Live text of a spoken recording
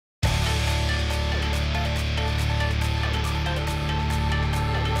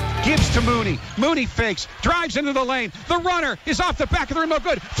Gives to Mooney. Mooney fakes, drives into the lane. The runner is off the back of the rim. No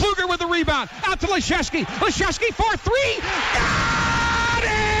good. Pfluger with the rebound. Out to Leschewski. Leschewski for three. Got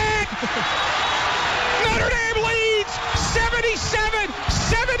it! Notre Dame leads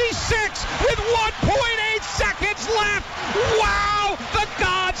 77-76 with 1.8 seconds left. Wow! The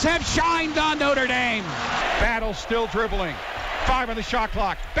gods have shined on Notre Dame. Battle still dribbling. 5 on the shot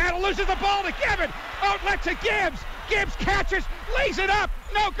clock. Battle loses the ball to Gibbon. Outlet to Gibbs. Gibbs catches, lays it up.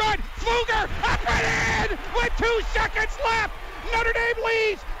 No good. Pfluger up and in with 2 seconds left. Notre Dame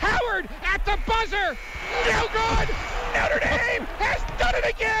leads. Howard at the buzzer. No good. Notre Dame has done it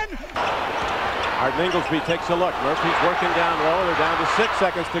again. Art Inglesby takes a look. Murphy's working down low. They're down to 6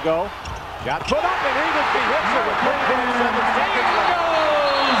 seconds to go. Got put up and Inglesby hits it with 1.7 seconds left.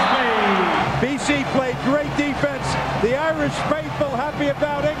 BC played great defense. The Irish faithful happy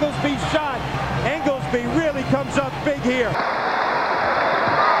about Inglesby's shot. Inglesby really comes up big here.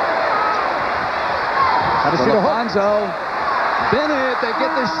 Got to see the Alonzo. Bennett, they get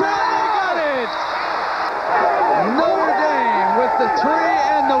the shot, they got it! Notre Dame with the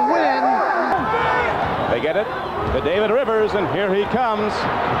 3 and the win. They get it to David Rivers, and here he comes.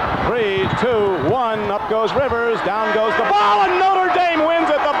 3, 2, 1, up goes Rivers, down goes the ball, and Notre Dame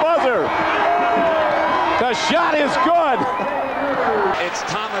wins at the buzzer. The shot is good. It's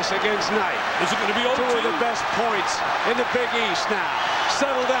Thomas against Knight. Is it going to be over? 2 of the best points in the Big East now.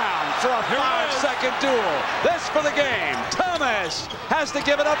 Settle down for a 5-second duel. This for the game. Thomas has to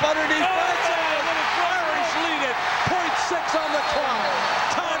give it up underneath. Irish lead it. 0.6 on the clock.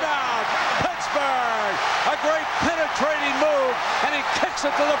 Timeout. Pittsburgh. A great penetrating move, and he kicks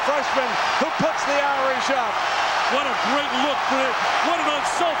it to the freshman who puts the Irish up. What a great look for it. What an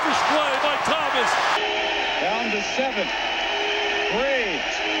unselfish play by Thomas. Down to 7.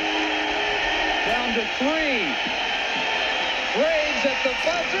 Graves. Down to 3. Graves at the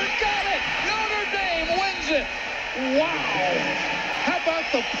buzzer. Got it. Notre Dame wins it. Wow. How about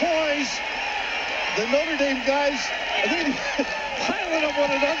the poise? The Notre Dame guys, they piling on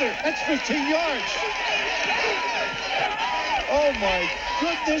one another. That's 15 yards. Oh my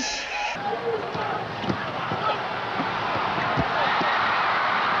goodness.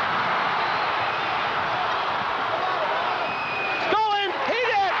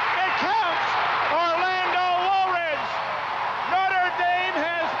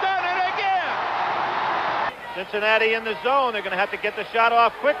 Cincinnati in the zone. They're going to have to get the shot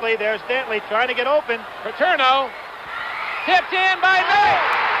off quickly. There's Dantley trying to get open. Paterno. Tipped in by Knight.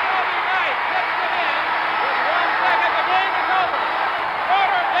 Knight tips it in. With 1 second, the game is over.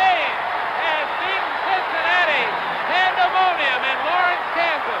 Notre Dame has beaten Cincinnati, Pandemonium in Lawrence,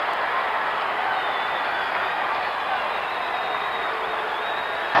 Kansas.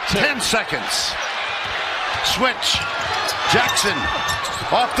 10 seconds. Switch. Jackson.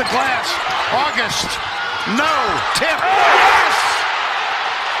 Off the glass. August. No. Tip. Yes!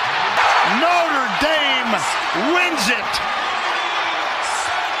 Notre Dame wins it.